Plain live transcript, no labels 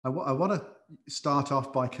I want to start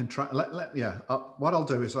off by what I'll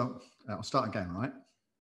do is I'll start again, right?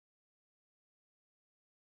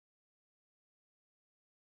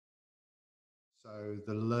 So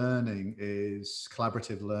the learning is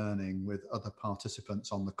collaborative learning with other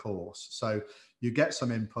participants on the course. So you get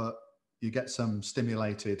some input, you get some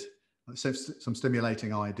stimulating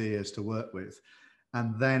ideas to work with.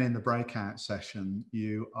 And then in the breakout session,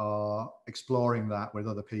 you are exploring that with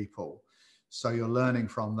other people. So you're learning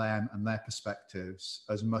from them and their perspectives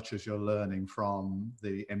as much as you're learning from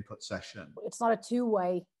the input session. It's not a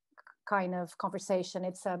two-way kind of conversation.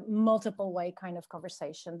 It's a multiple-way kind of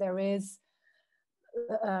conversation. There is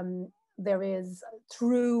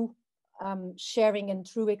true sharing and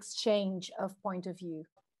true exchange of point of view.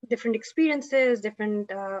 Different experiences,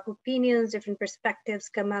 different opinions, different perspectives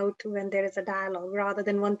come out when there is a dialogue, rather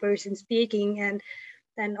than one person speaking and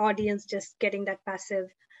an audience just getting that passive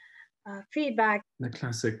feedback. The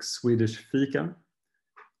classic Swedish fika.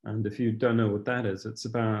 And if you don't know what that is, it's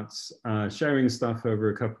about sharing stuff over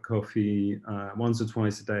a cup of coffee once or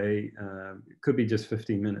twice a day. It could be just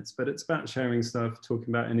 15 minutes, but it's about sharing stuff, talking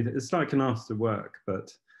about anything. It's like an after work,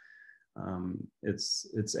 but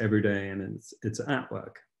it's every day and it's at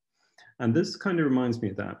work. And this kind of reminds me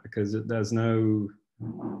of that, because there's no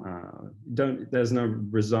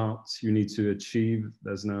results you need to achieve.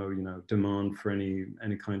 There's no demand for any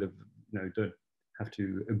kind of don't have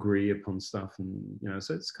to agree upon stuff, and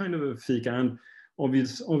so it's kind of a fika. And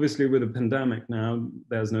obviously with a pandemic now,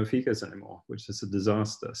 there's no fikas anymore, which is a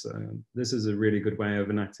disaster. So this is a really good way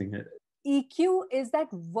of enacting it. EQ is that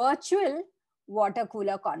virtual water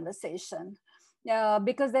cooler conversation,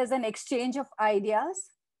 because there's an exchange of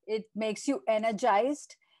ideas. It makes you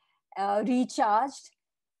energized, recharged,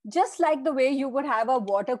 just like the way you would have a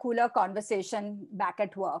water cooler conversation back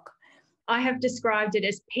at work. I have described it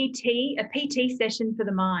as a PT session for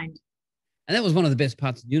the mind. And that was one of the best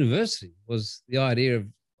parts of university, was the idea of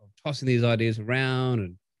tossing these ideas around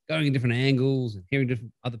and going in different angles and hearing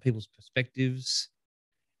different other people's perspectives.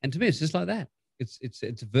 And to me, it's just like that. It's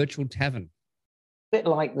a virtual tavern. A bit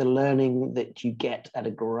like the learning that you get at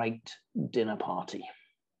a great dinner party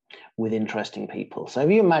with interesting people. So if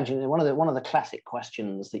you imagine, one of the classic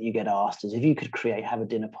questions that you get asked is, if you could have a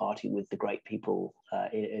dinner party with the great people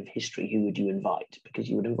of history, who would you invite? Because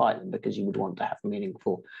you would invite them because you would want to have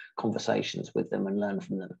meaningful conversations with them and learn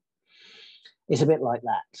from them. It's a bit like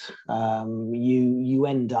that. You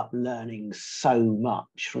end up learning so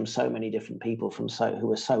much from so many different people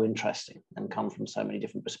who are so interesting and come from so many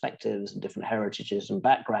different perspectives and different heritages and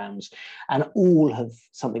backgrounds, and all have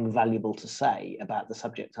something valuable to say about the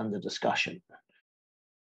subject under discussion.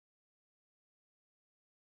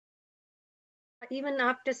 Even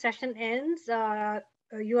after session ends,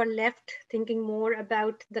 you are left thinking more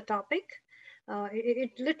about the topic.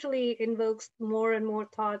 It literally invokes more and more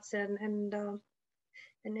thoughts, and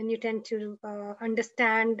then you tend to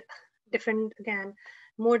understand different, again,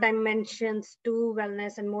 more dimensions to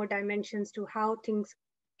wellness and more dimensions to how things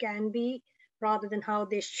can be rather than how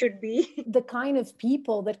they should be. The kind of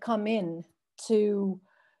people that come in to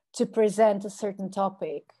present a certain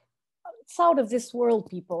topic, it's out of this world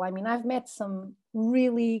people. I mean, I've met some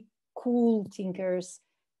really cool thinkers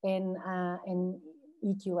in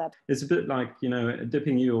EQ Lab. It's a bit like,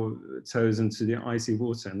 dipping your toes into the icy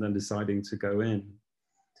water and then deciding to go in.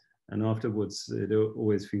 And afterwards, it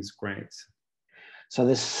always feels great. So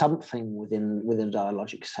there's something within a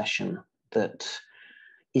dialogic session that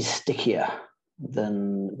is stickier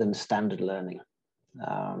than standard learning.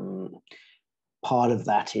 Part of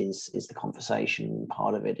that is the conversation.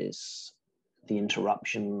 Part of it is the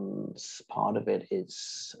interruptions. Part of it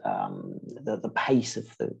is the pace of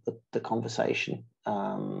the conversation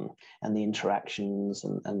and the interactions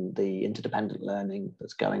and the interdependent learning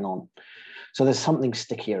that's going on. So there's something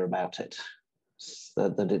stickier about it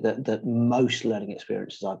that most learning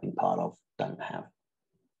experiences I've been part of don't have.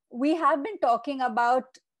 We have been talking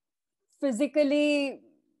about physical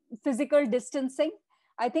distancing.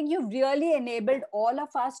 I think you've really enabled all of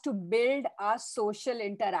us to build our social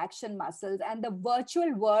interaction muscles, and the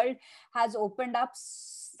virtual world has opened up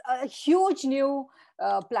a huge new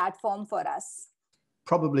platform for us.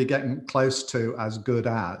 Probably getting close to as good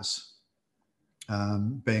as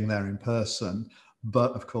being there in person,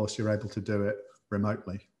 but of course you're able to do it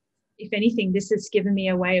remotely. If anything, this has given me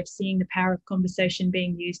a way of seeing the power of conversation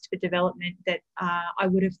being used for development that I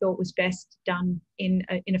would have thought was best done in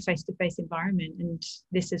a face-to-face environment. And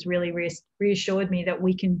this has really reassured me that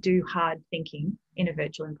we can do hard thinking in a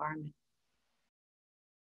virtual environment.